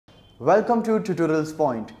Welcome to Tutorials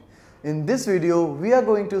Point. In this video, we are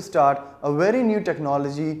going to start a very new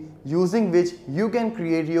technology using which you can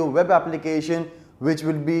create your web application which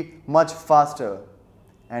will be much faster.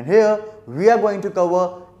 And here we are going to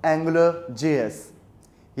cover AngularJS.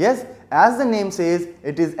 Yes, as the name says,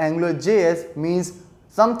 it is AngularJS means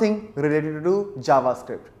something related to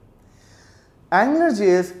JavaScript.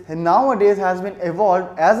 AngularJS nowadays has been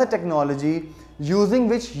evolved as a technology using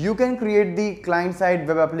which you can create the client-side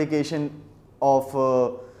web application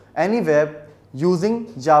of any web using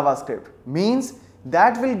JavaScript. Means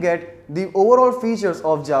that will get the overall features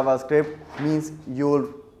of JavaScript, means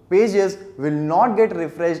your pages will not get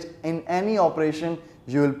refreshed in any operation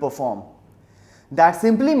you will perform. That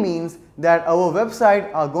simply means that our website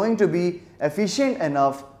are going to be efficient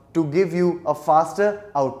enough to give you a faster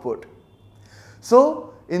output.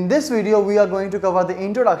 So in this video we are going to cover the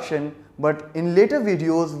introduction, but in later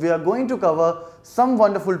videos we are going to cover some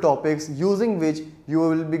wonderful topics using which you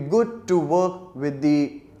will be good to work with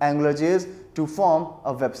the AngularJS to form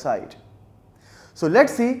a website. So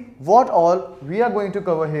let's see what all we are going to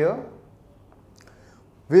cover here.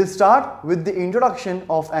 We'll start with the introduction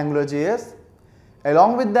of AngularJS.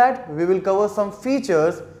 Along with that, we will cover some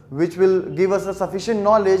features which will give us a sufficient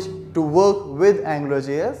knowledge to work with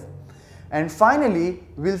AngularJS. And finally,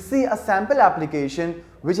 we'll see a sample application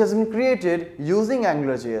which has been created using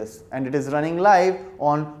AngularJS and it is running live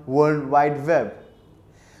on World Wide Web.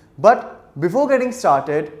 But before getting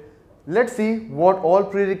started, let's see what all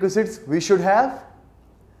prerequisites we should have.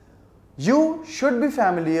 You should be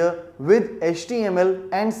familiar with HTML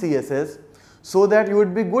and CSS so that you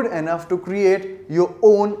would be good enough to create your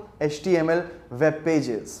own HTML web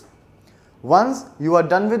pages. Once you are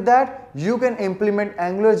done with that, you can implement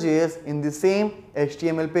AngularJS in the same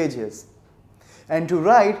HTML pages. And to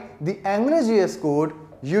write the AngularJS code,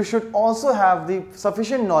 you should also have the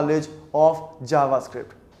sufficient knowledge of JavaScript.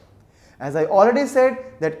 As I already said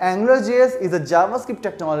that AngularJS is a JavaScript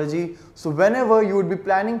technology, so whenever you would be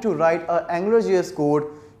planning to write an AngularJS code,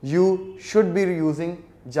 you should be using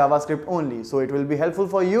JavaScript only. So it will be helpful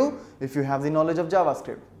for you if you have the knowledge of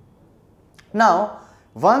JavaScript. Now,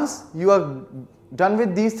 once you are done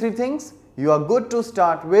with these three things, you are good to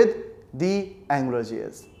start with the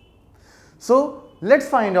AngularJS. So let's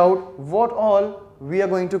find out what all we are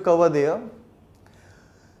going to cover there.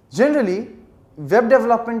 Generally, web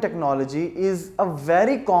development technology is a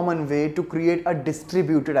very common way to create a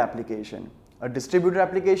distributed application. A distributed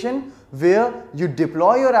application where you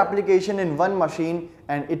deploy your application in one machine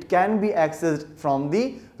and it can be accessed from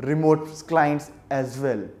the remote clients as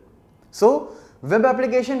well. So web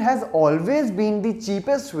application has always been the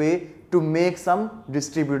cheapest way to make some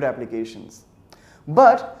distributed applications.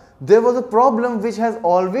 But there was a problem which has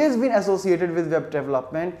always been associated with web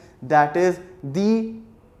development, that is the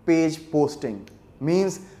page posting.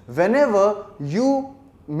 Means whenever you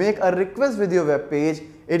make a request with your web page,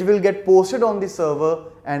 it will get posted on the server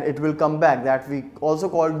and it will come back. That we also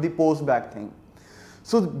called the post back thing.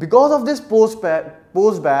 So because of this post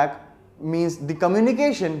back means the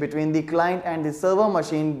communication between the client and the server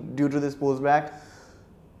machine due to this post back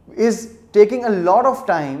is taking a lot of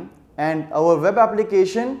time, and our web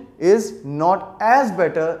application is not as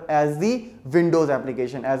better as the Windows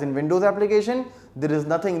application. As in Windows application, there is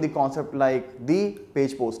nothing in the concept like the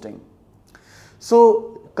page posting.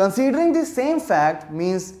 So considering the same fact,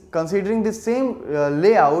 means considering the same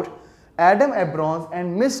layout, Adam Abrons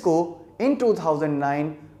and Misko in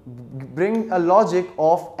 2009 bring a logic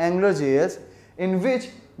of AngularJS in which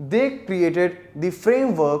they created the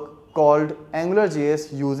framework called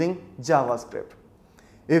AngularJS using JavaScript.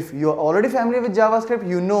 If you are already familiar with JavaScript,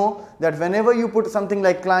 you know that whenever you put something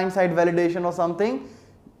like client-side validation or something,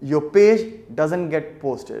 your page doesn't get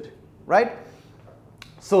posted, right?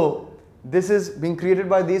 So this is being created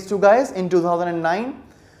by these two guys in 2009.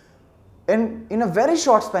 And in a very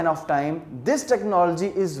short span of time, this technology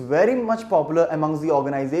is very much popular amongst the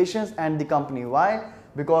organizations and the company. Why?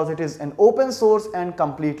 Because it is an open source and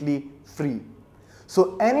completely free.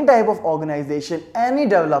 So any type of organization, any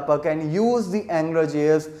developer can use the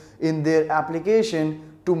AngularJS in their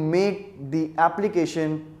application to make the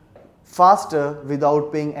application faster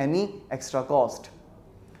without paying any extra cost.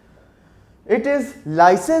 It is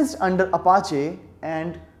licensed under Apache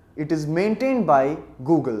and it is maintained by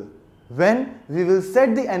Google. When we will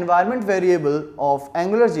set the environment variable of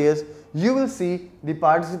AngularJS, you will see the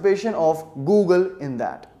participation of Google in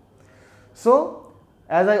that. So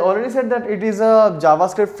as I already said that it is a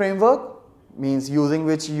JavaScript framework, means using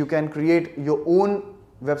which you can create your own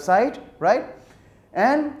website, right?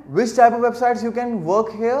 And which type of websites you can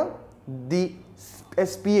work here? The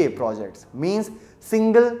SPA projects, means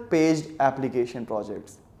single paged application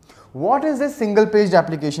projects. What is this single paged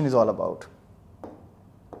application is all about?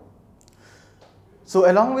 So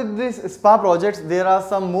along with this SPA projects, there are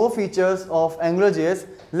some more features of AngularJS.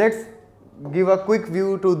 Let's give a quick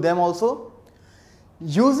view to them also.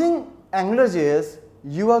 Using AngularJS,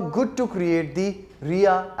 you are good to create the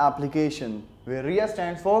RIA application, where RIA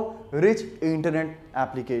stands for Rich Internet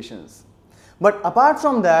Applications. But apart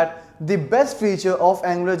from that, the best feature of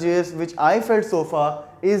AngularJS which I felt so far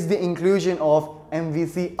is the inclusion of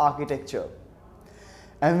MVC architecture.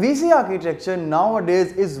 MVC architecture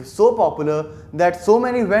nowadays is so popular that so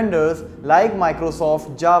many vendors like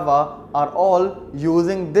Microsoft, Java are all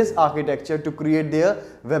using this architecture to create their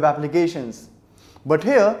web applications. But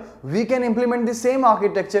here we can implement the same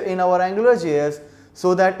architecture in our AngularJS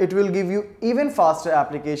so that it will give you even faster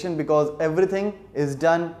application, because everything is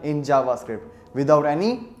done in JavaScript without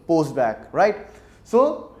any postback, right?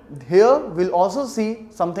 So here we'll also see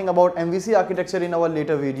something about MVC architecture in our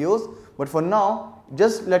later videos, but for now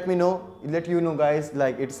just let you know guys,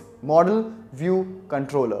 like it's model view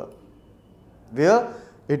controller, where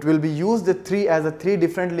it will be used as three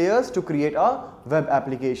different layers to create a web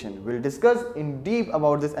application. We'll discuss in deep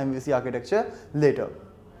about this MVC architecture later.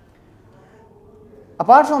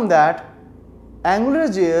 Apart from that,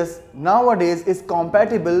 AngularJS nowadays is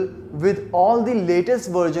compatible with all the latest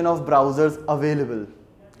version of browsers available.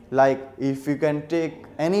 Like if you can take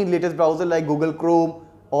any latest browser like Google Chrome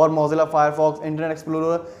or Mozilla Firefox, Internet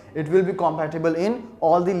Explorer, it will be compatible in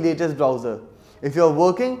all the latest browser. If you are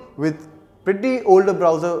working with pretty older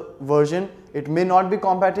browser version, it may not be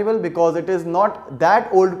compatible because it is not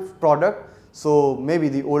that old product, so maybe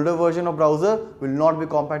the older version of browser will not be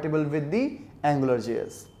compatible with the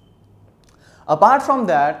AngularJS. Apart from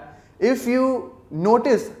that, if you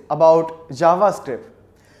notice about JavaScript,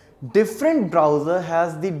 different browser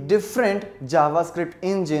has the different JavaScript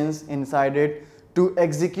engines inside it to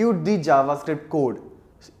execute the JavaScript code.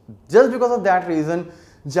 Just because of that reason,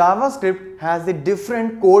 JavaScript has a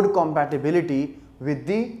different code compatibility with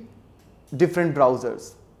the different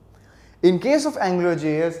browsers. In case of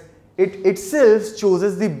AngularJS, it itself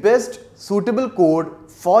chooses the best suitable code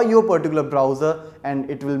for your particular browser and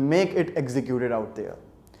it will make it executed out there.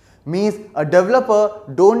 Means a developer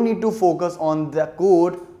don't need to focus on the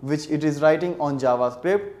code which it is writing on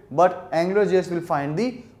JavaScript, but AngularJS will find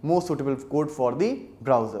the most suitable code for the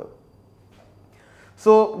browser.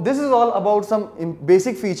 So this is all about some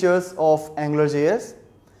basic features of AngularJS.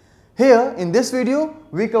 Here in this video,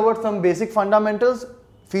 we covered some basic fundamentals,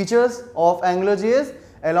 features of AngularJS.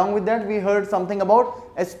 Along with that, we heard something about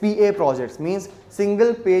SPA projects, means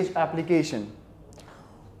single page application.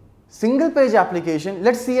 Single page application,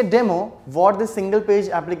 let's see a demo what this single page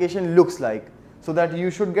application looks like, so that you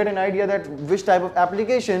should get an idea that which type of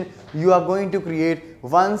application you are going to create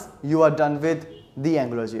once you are done with the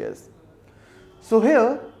AngularJS. So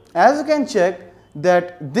here, as you can check,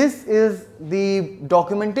 that this is the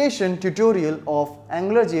documentation tutorial of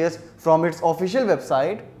AngularJS from its official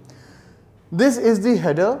website. This is the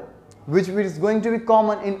header which is going to be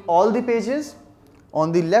common in all the pages.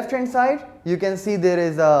 On the left hand side, you can see there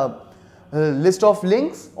is a list of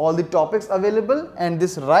links, all the topics available, and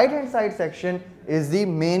this right hand side section is the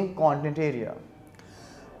main content area.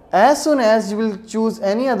 As soon as you will choose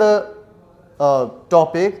any other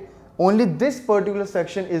topic, only this particular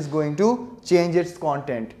section is going to change its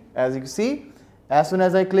content. As you see, as soon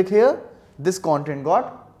as I click here, this content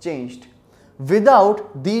got changed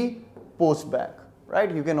without the postback, right?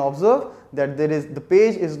 You can observe that the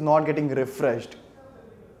page is not getting refreshed,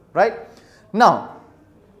 right? Now,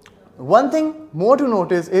 one thing more to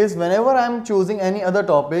notice is whenever I am choosing any other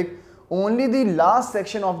topic, only the last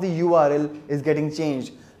section of the URL is getting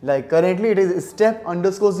changed. Like currently it is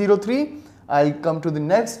step_03, I'll come to the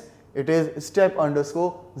next, it is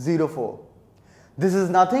step_04. This is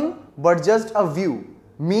nothing but just a view,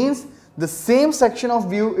 means the same section of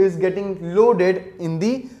view is getting loaded in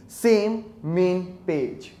the same main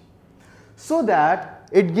page. So that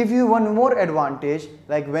it gives you one more advantage,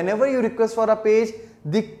 like whenever you request for a page,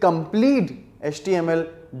 the complete HTML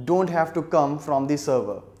don't have to come from the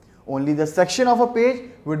server. Only the section of a page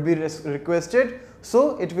would be requested,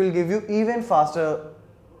 so it will give you even faster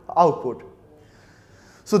output.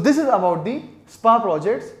 So this is about the SPA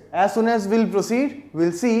projects. As soon as we'll proceed,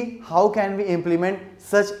 we'll see how can we implement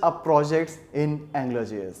such a projects in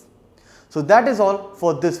AngularJS. So that is all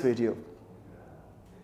for this video.